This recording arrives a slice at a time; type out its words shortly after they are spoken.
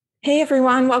Hey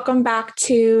everyone, welcome back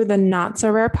to the Not So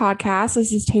Rare podcast.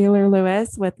 This is Taylor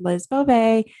Lewis with Liz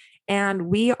Beauvais, and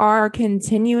we are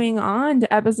continuing on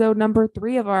to episode number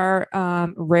 3 of our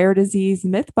Rare Disease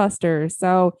Mythbusters.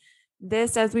 So,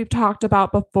 this, as we've talked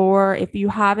about before, if you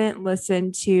haven't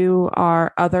listened to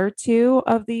our other two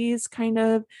of these kind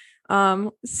of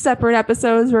separate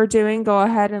episodes we're doing, go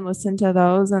ahead and listen to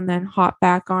those and then hop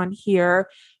back on here.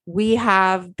 We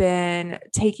have been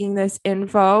taking this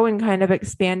info and kind of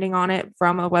expanding on it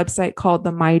from a website called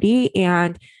The Mighty,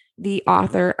 and the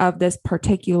author of this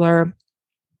particular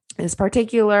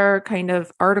kind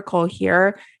of article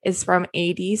here is from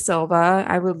AD Silva.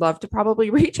 I would love to probably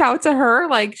reach out to her.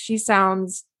 Like, she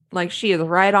sounds like she is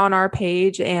right on our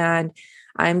page, and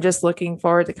I'm just looking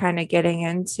forward to kind of getting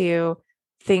into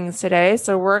things today.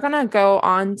 So we're going to go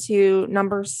on to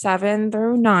number 7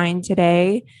 through 9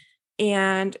 today.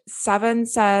 And 7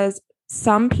 says,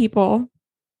 some people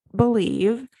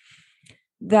believe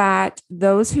that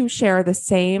those who share the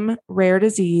same rare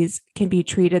disease can be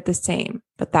treated the same,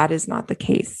 but that is not the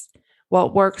case.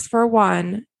 What works for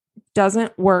one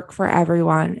doesn't work for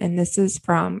everyone. And this is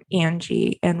from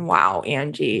Angie. And wow,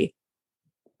 Angie,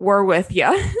 we're with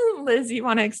you. Liz, you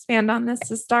want to expand on this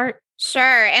to start? Sure.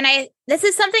 And this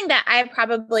is something that I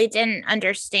probably didn't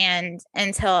understand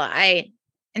until I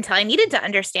needed to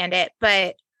understand it.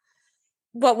 But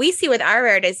what we see with our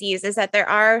rare disease is that there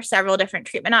are several different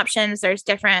treatment options. There's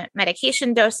different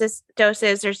medication doses,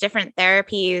 there's different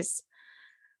therapies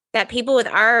that people with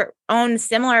our own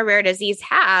similar rare disease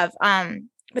have.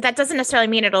 But that doesn't necessarily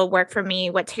mean it'll work for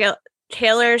me. What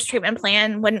Taylor's treatment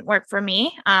plan wouldn't work for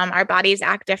me. Our bodies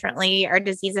act differently. Our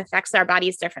disease affects our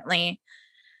bodies differently.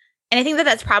 And I think that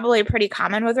that's probably pretty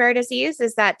common with rare disease,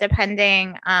 is that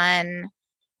depending on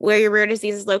where your rare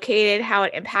disease is located, how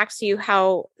it impacts you,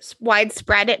 how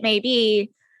widespread it may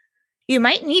be, you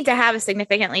might need to have a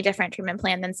significantly different treatment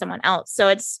plan than someone else. So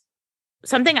it's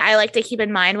something I like to keep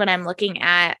in mind when I'm looking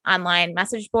at online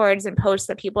message boards and posts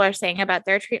that people are saying about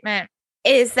their treatment,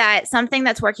 is that something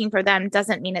that's working for them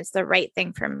doesn't mean it's the right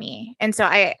thing for me. And so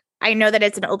I know that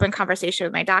it's an open conversation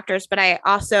with my doctors, but I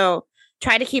also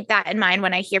try to keep that in mind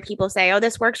when I hear people say, oh,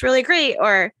 this works really great,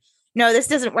 or no, this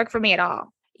doesn't work for me at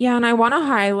all. Yeah, and I want to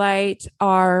highlight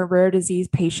our rare disease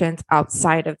patients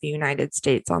outside of the United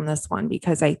States on this one,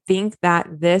 because I think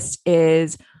that this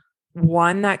is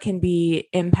one that can be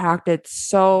impacted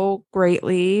so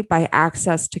greatly by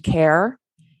access to care.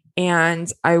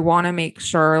 And I want to make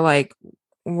sure, like,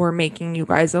 we're making you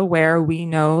guys aware. We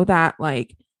know that,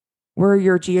 like, where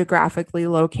you're geographically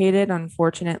located,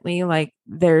 unfortunately, like,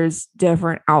 there's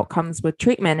different outcomes with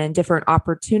treatment and different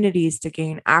opportunities to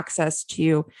gain access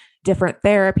to different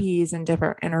therapies and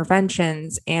different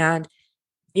interventions. And,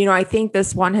 I think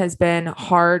this one has been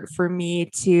hard for me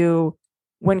to,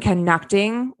 when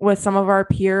connecting with some of our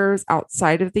peers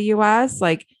outside of the US,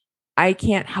 like, I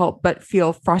can't help but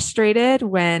feel frustrated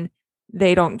when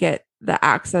they don't get the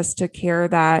access to care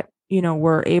that,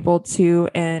 we're able to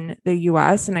in the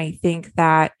US. And I think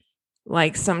that,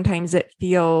 like, sometimes it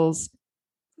feels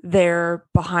they're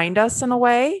behind us in a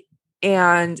way.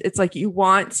 And it's like, you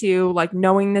want to, like,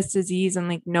 knowing this disease and,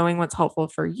 like, knowing what's helpful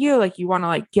for you, like, you want to,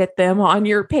 like, get them on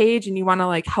your page and you want to,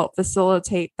 like, help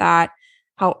facilitate that.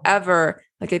 However,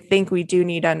 like, I think we do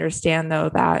need to understand,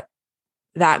 though, that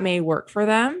that may work for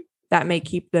them, that may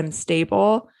keep them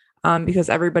stable, because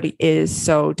everybody is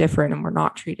so different and we're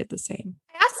not treated the same.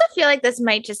 I also feel like this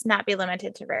might just not be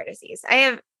limited to rare disease.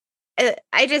 Thinking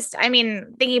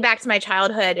back to my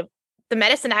childhood, the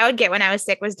medicine I would get when I was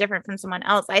sick was different from someone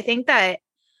else. I think that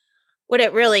what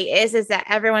it really is that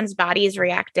everyone's bodies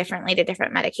react differently to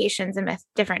different medications and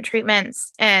different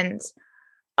treatments. And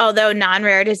although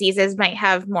non-rare diseases might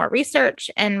have more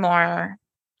research and more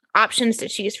options to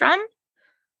choose from,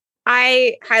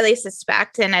 I highly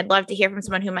suspect, and I'd love to hear from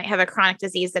someone who might have a chronic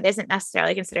disease that isn't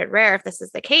necessarily considered rare, if this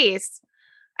is the case,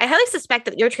 I highly suspect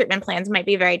that your treatment plans might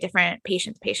be very different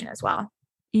patient to patient as well.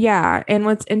 Yeah. And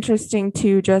what's interesting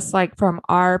too, just like from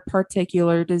our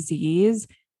particular disease,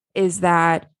 is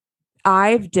that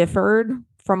I've differed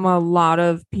from a lot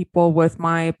of people with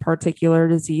my particular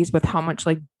disease with how much,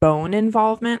 like, bone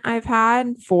involvement I've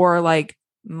had for, like,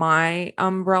 my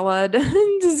umbrella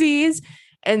disease.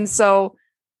 And so,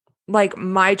 like,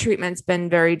 my treatment's been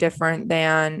very different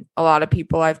than a lot of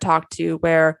people I've talked to,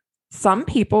 where some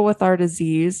people with our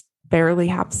disease barely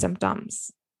have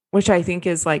symptoms, which I think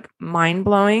is, like, mind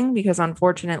blowing, because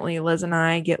unfortunately Liz and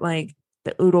I get, like,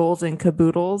 the oodles and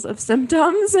caboodles of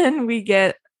symptoms, and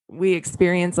we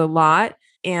experience a lot.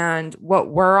 And what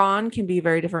we're on can be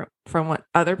very different from what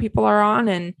other people are on.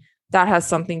 And that has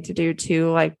something to do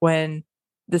too, like, when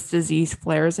this disease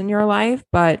flares in your life.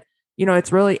 But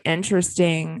it's really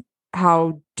interesting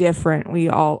how different we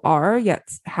all are, yet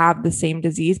have the same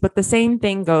disease. But the same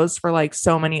thing goes for like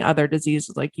so many other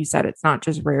diseases. Like you said, it's not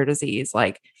just rare disease.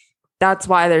 Like that's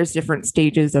why there's different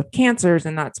stages of cancers.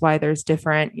 And that's why there's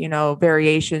different,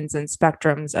 variations and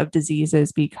spectrums of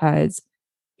diseases because,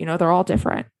 they're all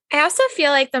different. I also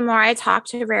feel like the more I talk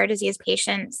to rare disease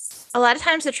patients, a lot of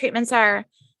times the treatments are,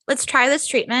 let's try this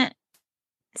treatment,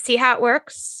 see how it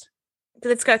works.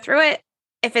 Let's go through it.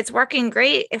 If it's working,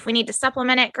 great. If we need to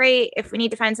supplement it, great. If we need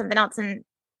to find something else and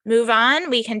move on,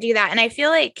 we can do that. And I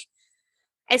feel like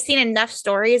I've seen enough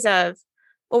stories of,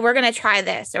 well, we're going to try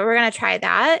this or we're going to try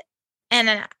that. And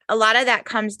then a lot of that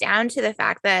comes down to the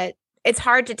fact that it's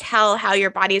hard to tell how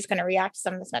your body is going to react to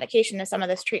some of this medication, to some of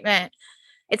this treatment.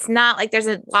 It's not like there's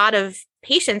a lot of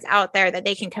patients out there that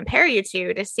they can compare you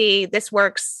to see this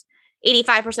works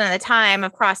 85% of the time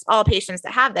across all patients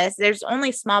that have this. There's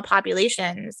only small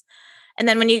populations. And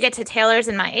then when you get to Taylor's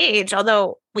and my age,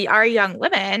 although we are young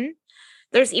women,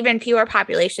 there's even fewer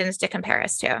populations to compare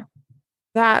us to.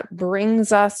 That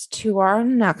brings us to our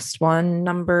next one,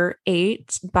 number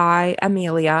 8 by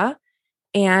Amelia.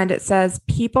 And it says,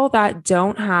 people that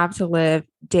don't have to live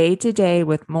day to day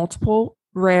with multiple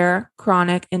rare,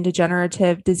 chronic, and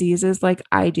degenerative diseases like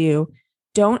I do,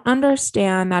 don't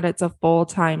understand that it's a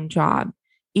full-time job,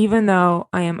 even though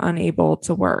I am unable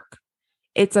to work.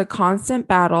 It's a constant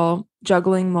battle,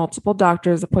 juggling multiple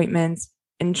doctor's appointments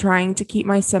and trying to keep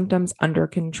my symptoms under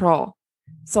control.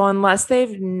 So unless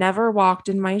they've never walked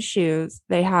in my shoes,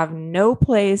 they have no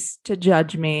place to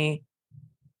judge me.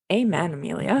 Amen,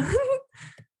 Amelia.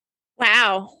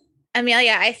 Wow.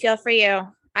 Amelia, I feel for you.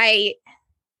 I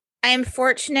am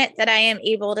fortunate that I am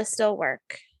able to still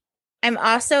work. I'm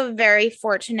also very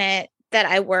fortunate that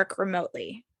I work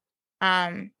remotely.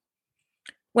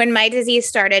 When my disease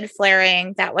started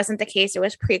flaring, that wasn't the case. It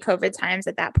was pre-COVID times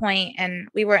at that point, and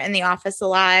we were in the office a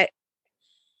lot.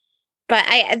 But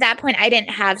at that point, I didn't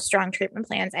have strong treatment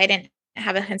plans. I didn't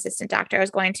have a consistent doctor I was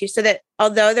going to. So that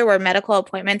although there were medical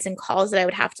appointments and calls that I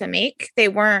would have to make, they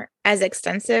weren't as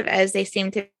extensive as they seem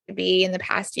to be in the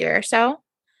past year or so.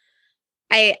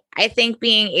 I think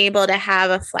being able to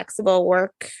have a flexible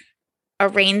work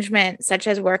arrangement, such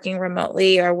as working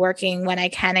remotely or working when I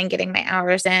can and getting my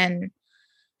hours in,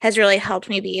 has really helped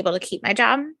me be able to keep my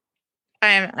job.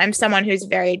 I'm someone who's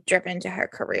very driven to her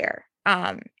career.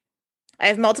 I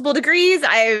have multiple degrees.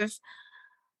 I've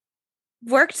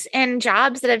worked in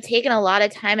jobs that have taken a lot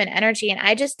of time and energy, and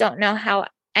I just don't know how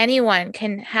anyone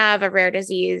can have a rare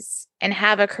disease and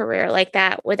have a career like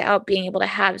that without being able to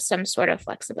have some sort of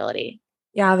flexibility.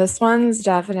 Yeah, this one's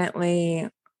definitely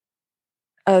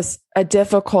a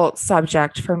difficult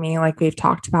subject for me, like we've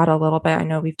talked about a little bit. I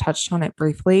know we've touched on it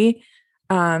briefly,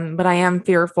 but I am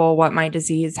fearful what my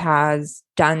disease has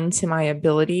done to my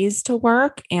abilities to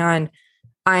work. And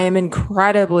I am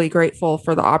incredibly grateful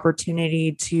for the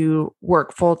opportunity to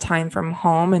work full time from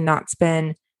home. And that's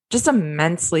been just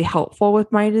immensely helpful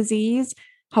with my disease.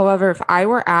 However, if I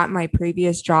were at my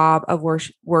previous job of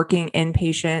working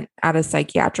inpatient at a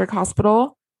psychiatric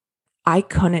hospital, I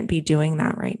couldn't be doing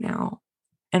that right now.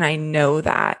 And I know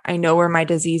that. I know where my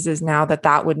disease is now,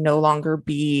 that would no longer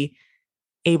be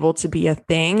able to be a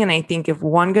thing. And I think if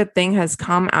one good thing has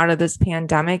come out of this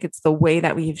pandemic, it's the way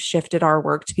that we've shifted our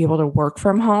work to be able to work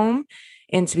from home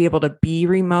and to be able to be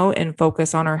remote and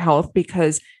focus on our health,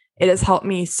 because it has helped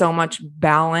me so much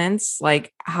balance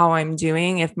like how I'm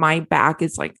doing. If my back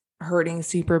is like hurting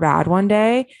super bad one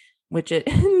day, which it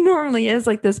normally is,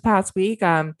 like this past week,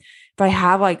 if I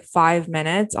have like 5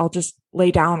 minutes, I'll just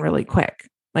lay down really quick.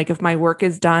 Like if my work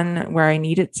is done where I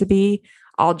need it to be,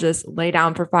 I'll just lay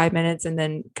down for 5 minutes and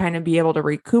then kind of be able to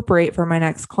recuperate for my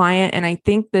next client. And I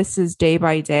think this is day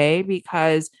by day,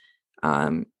 because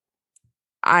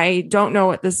I don't know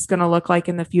what this is going to look like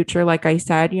in the future. Like I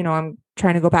said, I'm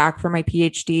trying to go back for my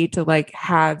PhD to like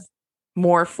have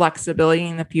more flexibility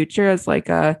in the future as like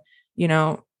a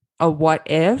what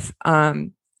if. But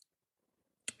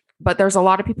there's a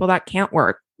lot of people that can't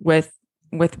work with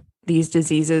these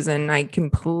diseases, and I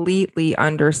completely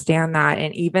understand that.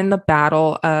 And even the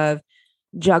battle of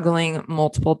juggling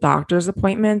multiple doctor's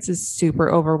appointments is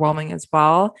super overwhelming as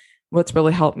well. What's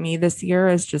really helped me this year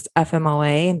is just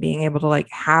FMLA and being able to like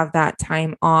have that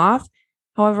time off.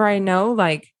 However, I know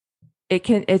like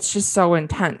it's just so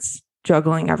intense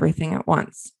juggling everything at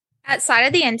once. Outside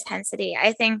of the intensity,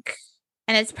 I think,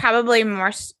 and it's probably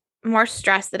more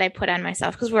stress that I put on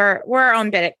myself, because we're our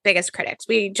own biggest critics.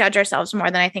 We judge ourselves more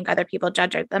than I think other people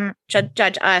judge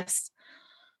us.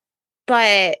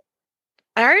 But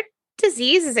our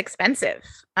disease is expensive.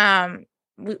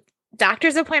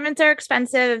 doctor's appointments are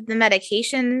expensive. The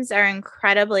medications are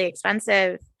incredibly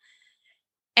expensive.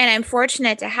 And I'm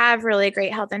fortunate to have really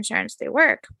great health insurance through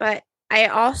work. But I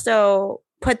also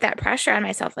put that pressure on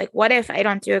myself. Like, what if I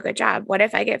don't do a good job? What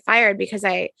if I get fired because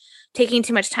I'm taking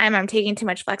too much time? I'm taking too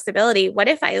much flexibility. What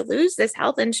if I lose this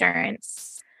health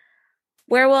insurance?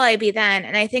 Where will I be then?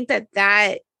 And I think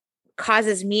that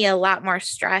causes me a lot more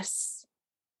stress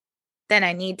than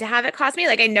I need to have it cause me.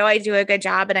 Like, I know I do a good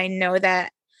job and I know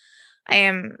that I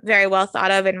am very well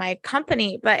thought of in my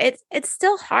company, but it's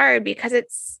still hard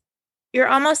because you're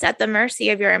almost at the mercy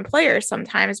of your employer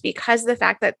sometimes because of the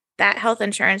fact that health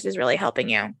insurance is really helping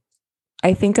you.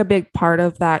 I think a big part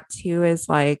of that too is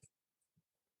like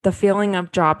the feeling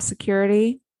of job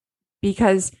security,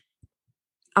 because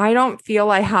I don't feel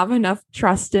I have enough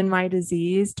trust in my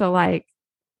disease to like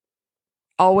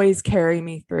always carry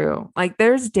me through. Like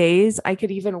there's days I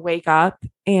could even wake up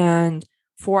and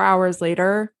 4 hours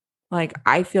later, like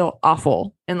I feel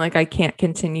awful and like I can't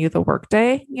continue the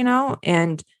workday,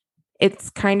 and it's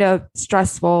kind of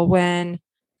stressful when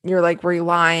you're like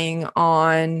relying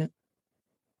on,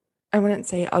 I wouldn't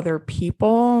say other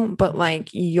people, but like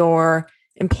your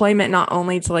employment, not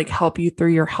only to like help you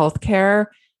through your healthcare,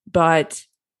 but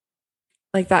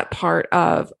like that part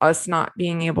of us not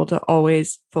being able to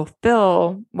always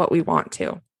fulfill what we want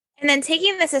to. And then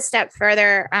taking this a step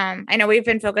further, I know we've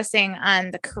been focusing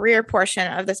on the career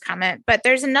portion of this comment, but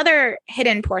there's another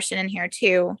hidden portion in here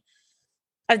too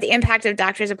of the impact of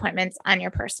doctor's appointments on your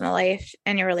personal life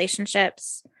and your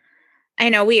relationships. I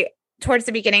know towards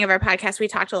the beginning of our podcast, we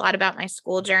talked a lot about my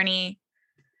school journey.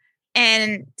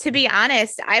 And to be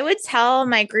honest, I would tell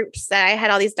my groups that I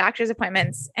had all these doctor's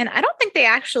appointments, and I don't think they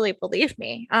actually believed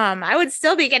me. I would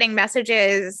still be getting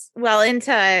messages well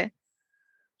into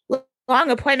long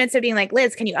appointments of being like,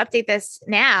 Liz, can you update this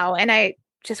now? And I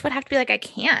just would have to be like, I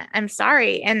can't, I'm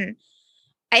sorry. And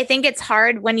I think it's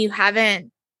hard when you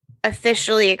haven't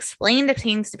officially explained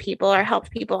things to people or helped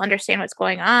people understand what's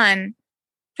going on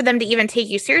for them to even take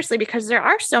you seriously, because there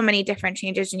are so many different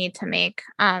changes you need to make.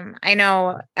 I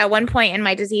know at one point in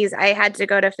my disease, I had to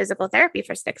go to physical therapy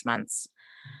for 6 months,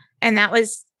 and that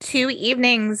was 2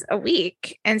 evenings a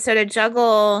week. And so to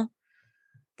juggle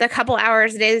the couple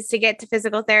hours it is to get to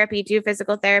physical therapy, do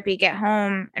physical therapy, get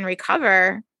home and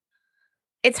recover,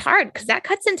 it's hard because that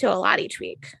cuts into a lot each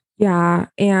week. Yeah.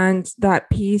 And that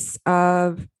piece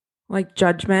of like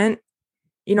judgment,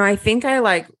 I think I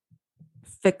like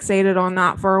fixated on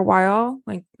that for a while.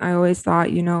 Like I always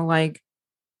thought, like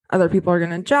other people are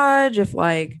going to judge if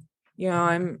like,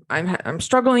 I'm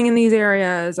struggling in these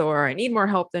areas or I need more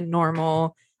help than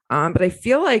normal. But I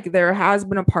feel like there has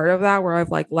been a part of that where I've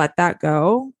like let that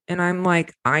go. And I'm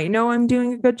like, I know I'm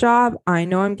doing a good job. I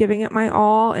know I'm giving it my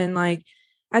all. And like,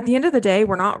 at the end of the day,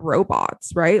 we're not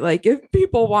robots, right? Like if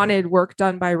people wanted work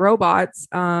done by robots,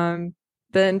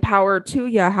 then power to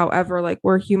you. However, like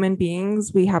we're human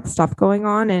beings, we have stuff going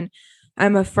on. And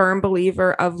I'm a firm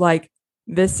believer of like,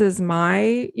 this is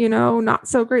my, not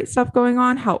so great stuff going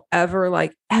on. However,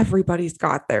 like everybody's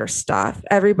got their stuff.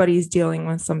 Everybody's dealing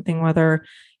with something, whether,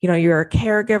 you're a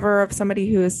caregiver of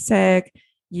somebody who is sick,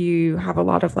 you have a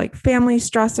lot of like family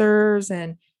stressors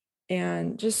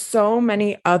and just so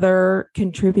many other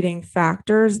contributing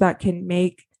factors that can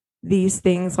make these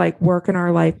things like work in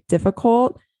our life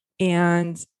difficult.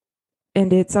 And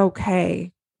it's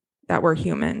okay that we're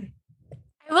human.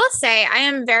 I will say I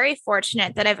am very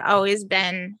fortunate that I've always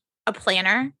been a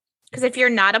planner, because if you're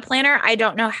not a planner, I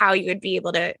don't know how you would be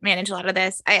able to manage a lot of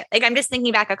this. I'm just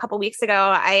thinking back a couple weeks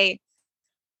ago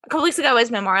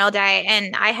was Memorial Day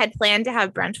and I had planned to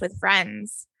have brunch with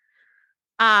friends.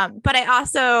 But I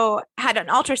also had an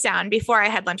ultrasound before I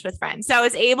had lunch with friends. So I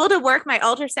was able to work my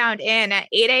ultrasound in at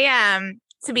 8 a.m.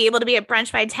 to be able to be at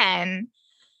brunch by 10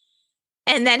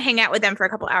 and then hang out with them for a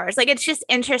couple hours. Like, it's just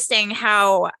interesting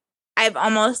how I've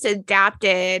almost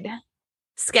adapted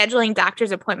scheduling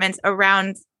doctor's appointments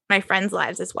around my friends'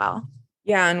 lives as well.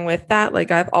 Yeah. And with that,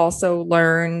 like I've also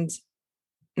learned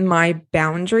my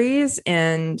boundaries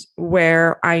and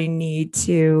where I need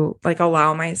to like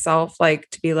allow myself like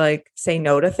to be like, say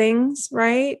no to things.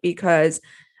 Right. Because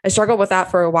I struggled with that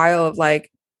for a while of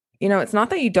like, it's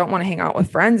not that you don't want to hang out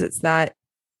with friends. It's that,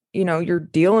 you're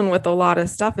dealing with a lot of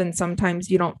stuff and sometimes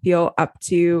you don't feel up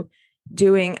to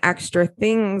doing extra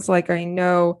things. Like I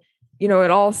know,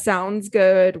 it all sounds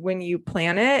good when you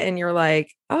plan it and you're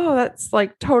like, oh, that's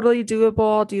like totally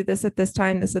doable. I'll do this at this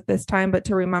time, this at this time. But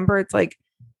to remember, it's like,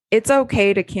 it's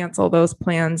okay to cancel those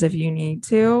plans if you need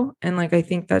to. And like, I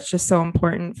think that's just so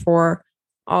important for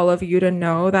all of you to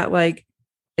know that like,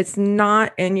 it's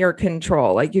not in your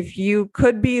control. Like if you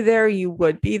could be there, you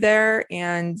would be there,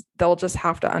 and they'll just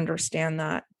have to understand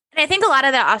that. And I think a lot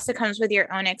of that also comes with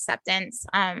your own acceptance.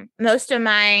 Most of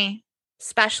my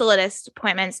specialist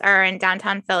appointments are in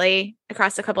downtown Philly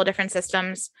across a couple different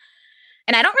systems.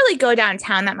 And I don't really go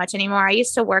downtown that much anymore. I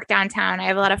used to work downtown. I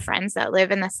have a lot of friends that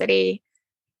live in the city.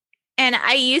 And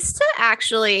I used to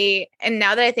actually, and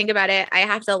now that I think about it, I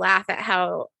have to laugh at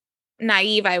how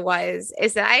naive I was,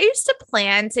 is that I used to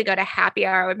plan to go to happy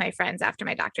hour with my friends after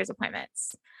my doctor's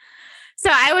appointments. So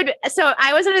I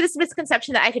was under this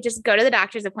misconception that I could just go to the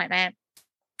doctor's appointment.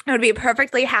 It would be a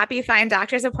perfectly happy, fine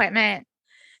doctor's appointment,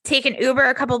 take an Uber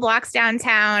a couple blocks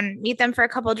downtown, meet them for a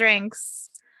couple drinks,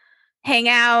 hang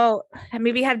out,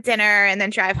 maybe have dinner, and then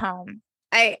drive home.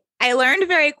 I learned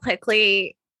very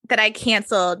quickly that I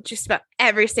canceled just about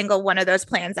every single one of those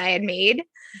plans I had made.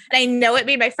 And I know it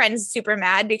made my friends super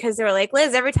mad because they were like,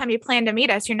 Liz, every time you plan to meet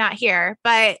us, you're not here.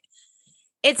 But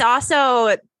it's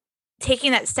also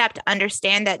taking that step to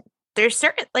understand that there's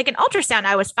certain, like an ultrasound,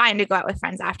 I was fine to go out with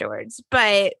friends afterwards,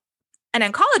 but an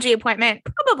oncology appointment,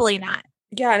 probably not.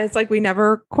 Yeah. And it's like, we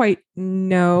never quite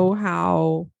know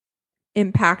how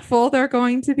impactful they're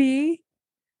going to be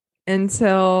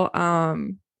until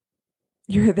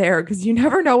you're there, because you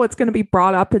never know what's going to be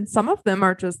brought up. And some of them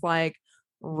are just like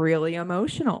really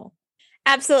emotional.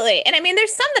 Absolutely. And I mean,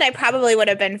 there's some that I probably would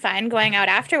have been fine going out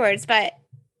afterwards, but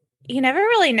you never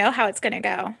really know how it's going to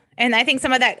go. And I think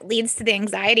some of that leads to the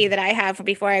anxiety that I have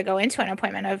before I go into an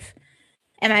appointment of,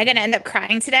 am I going to end up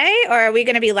crying today, or are we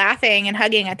going to be laughing and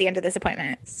hugging at the end of this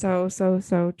appointment? So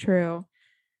true.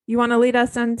 You want to lead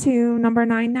us into number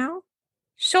 9 now?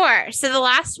 Sure. So the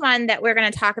last one that we're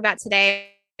going to talk about today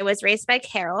was raised by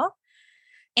Carol,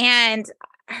 and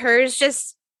hers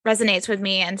just resonates with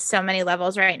me on so many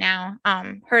levels right now.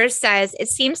 Hers says, it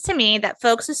seems to me that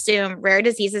folks assume rare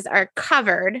diseases are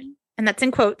covered, and that's in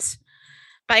quotes,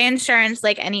 by insurance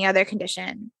like any other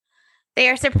condition. They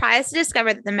are surprised to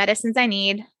discover that the medicines I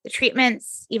need, the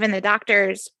treatments, even the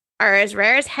doctors, are as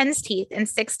rare as hen's teeth and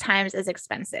 6 times as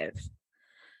expensive.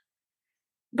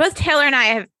 Both Taylor and I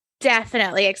have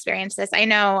definitely experienced this. I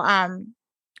know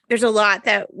there's a lot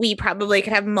that we probably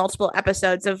could have multiple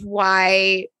episodes of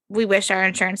why we wish our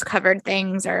insurance covered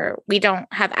things, or we don't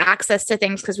have access to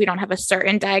things because we don't have a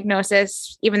certain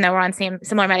diagnosis, even though we're on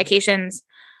similar medications.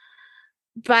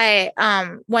 But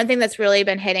one thing that's really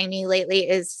been hitting me lately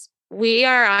is we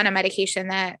are on a medication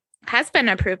that has been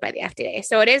approved by the FDA.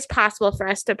 So it is possible for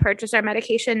us to purchase our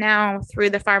medication now through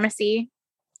the pharmacy.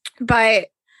 But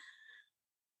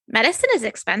medicine is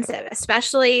expensive,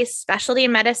 especially specialty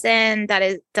medicine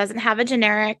that doesn't have a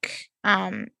generic.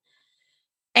 And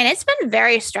it's been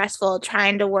very stressful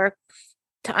trying to work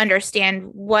to understand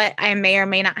what I may or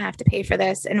may not have to pay for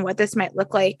this and what this might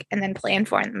look like, and then plan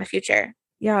for in the future.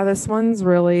 Yeah, this one's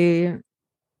really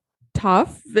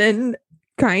tough and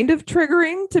kind of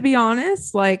triggering, to be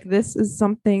honest. Like, this is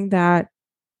something that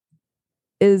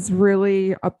is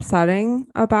really upsetting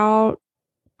about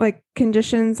like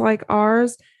conditions like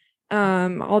ours.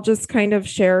 I'll just kind of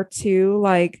share too,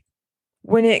 like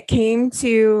when it came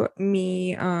to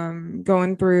me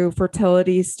going through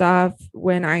fertility stuff,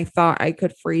 when I thought I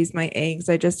could freeze my eggs,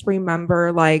 I just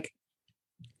remember like,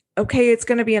 okay, it's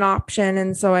going to be an option.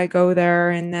 And so I go there,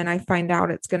 and then I find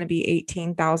out it's going to be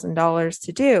 $18,000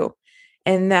 to do.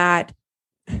 And that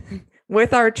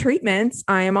with our treatments,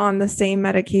 I am on the same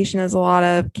medication as a lot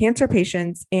of cancer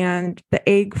patients, and the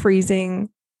egg freezing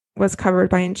was covered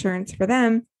by insurance for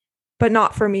them, but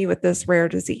not for me with this rare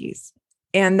disease.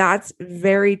 And that's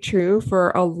very true for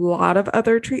a lot of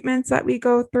other treatments that we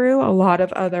go through, a lot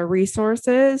of other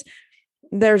resources.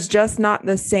 There's just not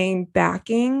the same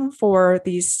backing for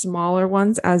these smaller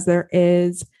ones as there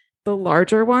is the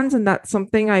larger ones. And that's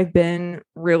something I've been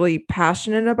really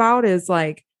passionate about, is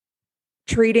like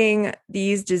treating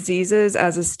these diseases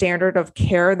as a standard of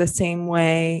care the same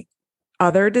way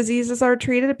other diseases are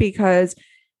treated, because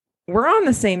we're on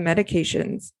the same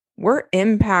medications. We're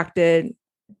impacted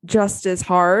just as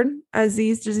hard as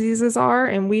these diseases are,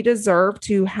 and we deserve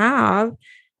to have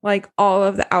like all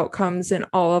of the outcomes and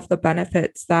all of the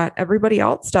benefits that everybody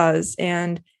else does.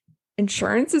 And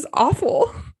insurance is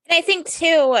awful. And I think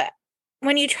too,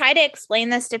 when you try to explain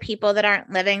this to people that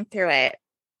aren't living through it,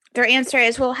 their answer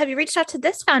is, well, have you reached out to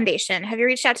this foundation? Have you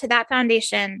reached out to that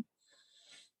foundation?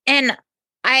 And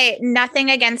nothing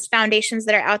against foundations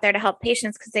that are out there to help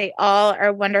patients, because they all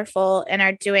are wonderful and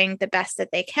are doing the best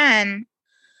that they can.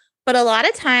 But a lot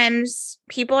of times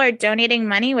people are donating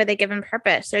money with a given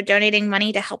purpose. They're donating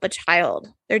money to help a child.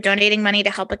 They're donating money to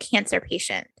help a cancer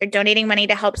patient. They're donating money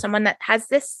to help someone that has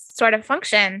this sort of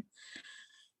function.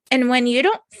 And when you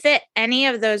don't fit any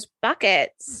of those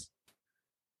buckets,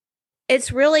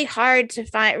 it's really hard to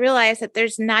realize that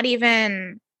there's not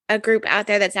even a group out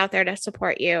there that's out there to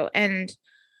support you. And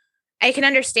I can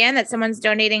understand that someone's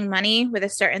donating money with a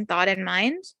certain thought in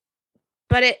mind,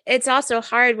 but it's also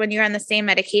hard when you're on the same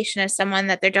medication as someone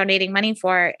that they're donating money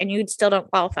for and you still don't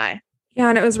qualify. Yeah,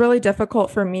 and it was really difficult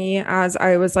for me as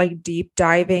I was like deep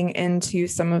diving into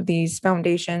some of these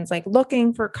foundations, like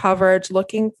looking for coverage,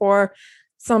 looking for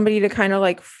somebody to kind of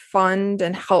like fund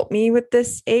and help me with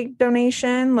this egg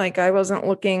donation. Like I wasn't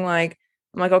looking like,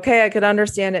 I'm like, okay, I could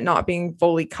understand it not being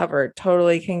fully covered.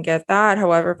 Totally can get that.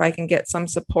 However, if I can get some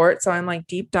support. So I'm like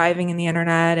deep diving in the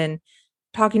internet and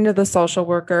talking to the social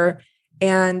worker.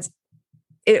 And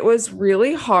it was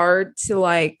really hard to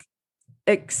like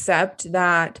accept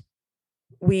that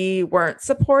we weren't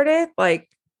supported. Like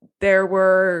there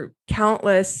were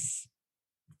countless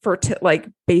like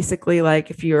basically like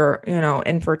if you're,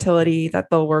 infertility, that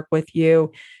they'll work with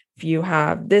you. If you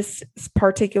have this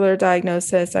particular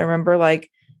diagnosis, I remember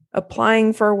like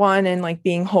applying for one and like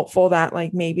being hopeful that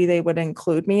like maybe they would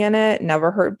include me in it, never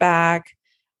heard back.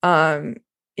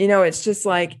 It's just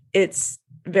like, it's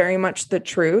very much the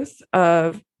truth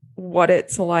of what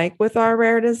it's like with our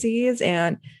rare disease.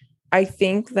 And I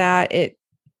think that it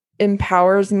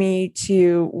empowers me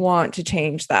to want to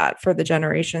change that for the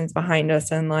generations behind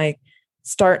us and like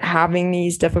start having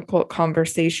these difficult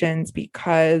conversations,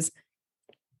 because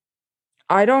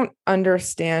I don't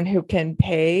understand who can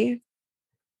pay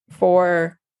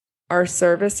for our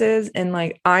services. And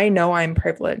like, I know I'm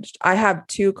privileged. I have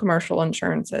 2 commercial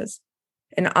insurances,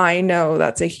 and I know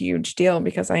that's a huge deal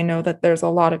because I know that there's a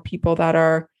lot of people that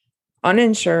are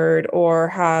uninsured or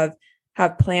have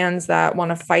plans that want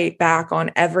to fight back on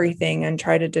everything and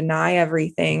try to deny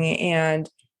everything. And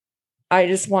I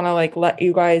just want to like let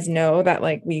you guys know that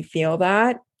like we feel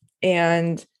that.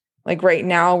 And like right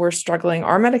now we're struggling.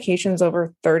 Our medication's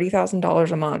over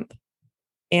 $30,000 a month.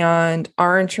 And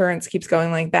our insurance keeps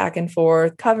going like back and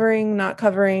forth, covering, not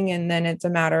covering. And then it's a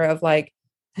matter of like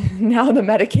now the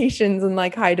medication's in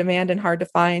like high demand and hard to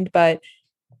find. But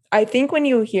I think when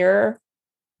you hear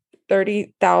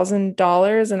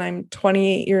 $30,000 and I'm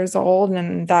 28 years old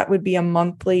and that would be a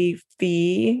monthly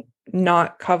fee,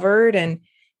 not covered, and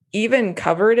even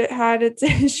covered, it had its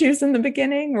issues in the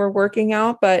beginning. We're working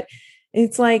out, but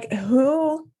it's like,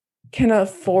 who can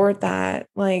afford that?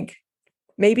 Like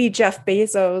maybe Jeff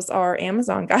Bezos, our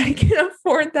Amazon guy, can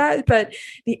afford that, but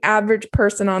the average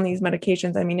person on these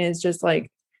medications, I mean, is just like,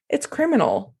 it's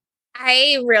criminal.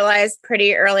 I realized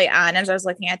pretty early on as I was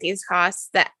looking at these costs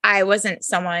that I wasn't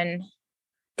someone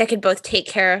that could both take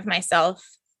care of myself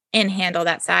and handle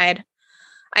that side.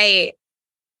 I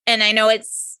know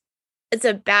it's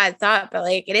a bad thought, but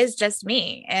like it is just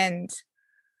me. And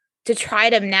to try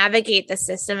to navigate the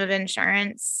system of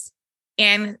insurance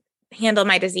and handle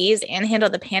my disease and handle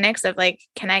the panics of like,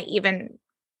 can I even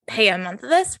pay a month of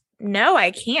this? No,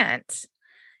 I can't.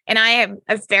 And I am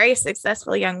a very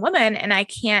successful young woman and I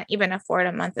can't even afford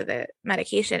a month of the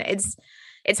medication.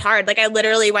 It's hard. Like I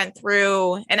literally went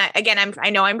through, and I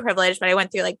know I'm privileged, but I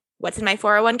went through like, what's in my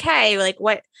 401k?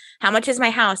 Like how much is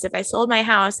my house? If I sold my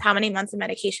house, how many months of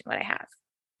medication would I have?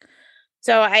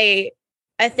 So I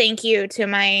thank you to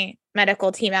my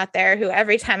medical team out there who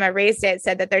every time I raised it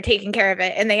said that they're taking care of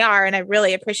it, and they are. And I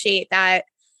really appreciate that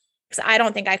because I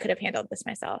don't think I could have handled this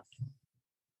myself.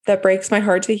 That breaks my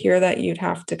heart to hear that you'd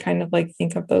have to kind of like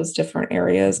think of those different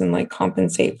areas and like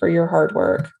compensate for your hard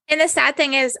work. And the sad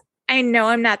thing is, I know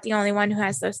I'm not the only one who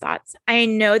has those thoughts. I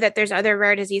know that there's other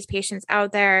rare disease patients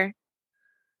out there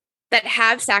that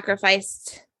have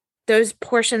sacrificed those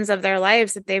portions of their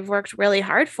lives that they've worked really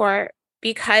hard for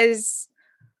because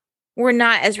we're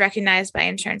not as recognized by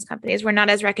insurance companies. We're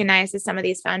not as recognized as some of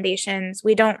these foundations.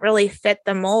 We don't really fit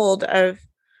the mold of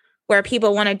where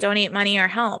people want to donate money or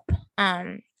help.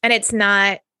 And it's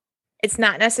not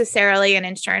necessarily an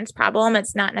insurance problem.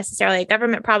 It's not necessarily a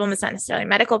government problem. It's not necessarily a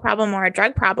medical problem or a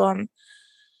drug problem.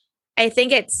 I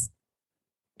think it's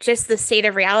just the state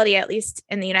of reality, at least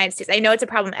in the United States. I know it's a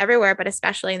problem everywhere, but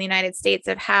especially in the United States,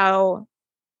 of how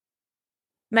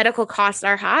medical costs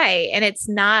are high. And it's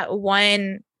not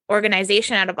one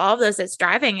organization out of all of those that's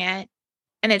driving it.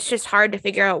 And it's just hard to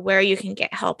figure out where you can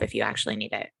get help if you actually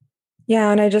need it.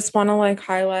 Yeah. And I just want to like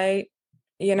highlight,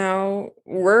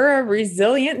 we're a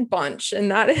resilient bunch, and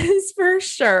that is for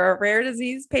sure. Rare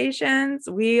disease patients,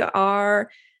 we are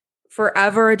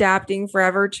forever adapting,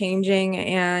 forever changing.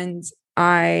 And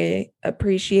I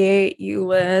appreciate you,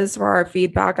 Liz, for our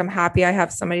feedback. I'm happy I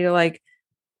have somebody to like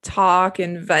talk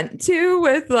and vent to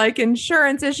with like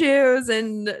insurance issues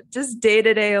and just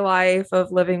day-to-day life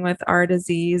of living with our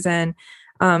disease. And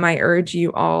I urge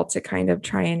you all to kind of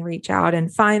try and reach out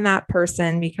and find that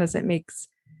person, because it makes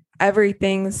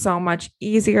everything so much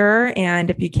easier. And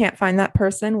if you can't find that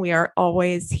person, we are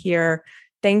always here.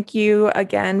 Thank you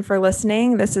again for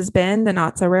listening. This has been the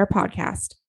Not So Rare podcast.